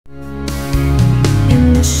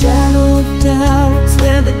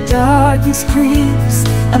where the darkness creeps.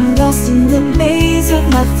 I'm lost in the maze of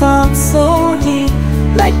my thoughts so deep.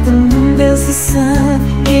 Like the moon veils the sun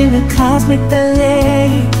in a cosmic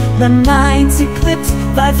ballet. My mind's eclipsed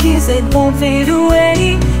by fears that won't fade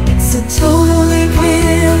away. It's a total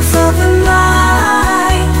eclipse of the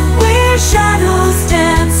mind, where shadows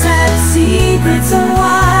dance and secrets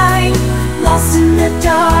unwind. Lost in the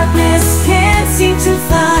darkness, can't seem to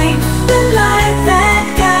find the light that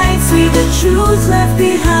guides me, the truth left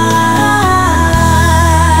behind.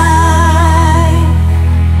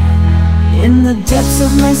 In the depths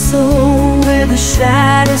of my soul, where the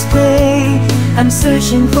shadows play, I'm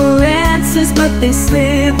searching for answers, but they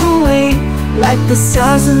slip away. Like the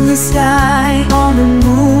stars in the sky on a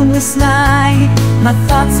moonless night, my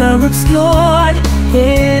thoughts are obscured,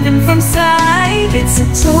 hidden from sight. It's a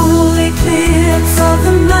total eclipse of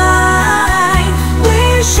the mind,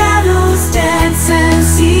 where shadows dance and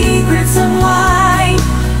secrets unwind.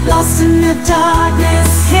 Lost in the darkness,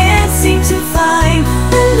 can't seem to find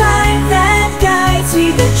the light that guides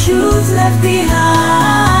me, the truth left behind.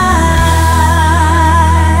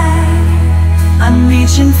 I'm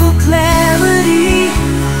reaching for clarity,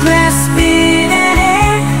 grasping at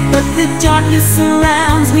air, but the darkness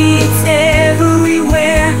surrounds me, it's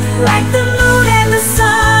everywhere. Like the moon and the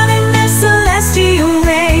sun in their celestial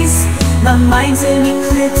rays, my mind's an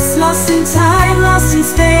eclipse, lost in time, lost in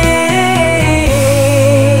space.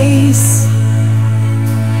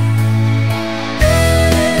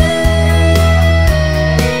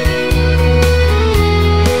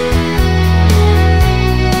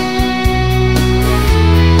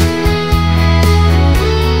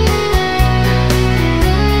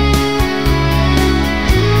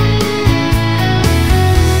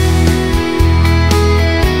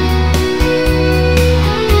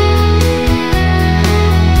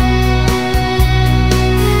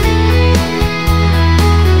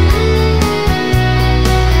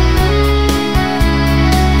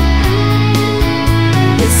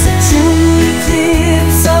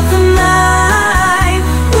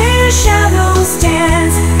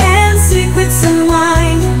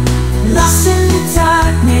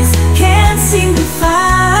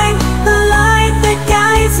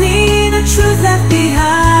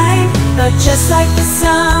 Just like the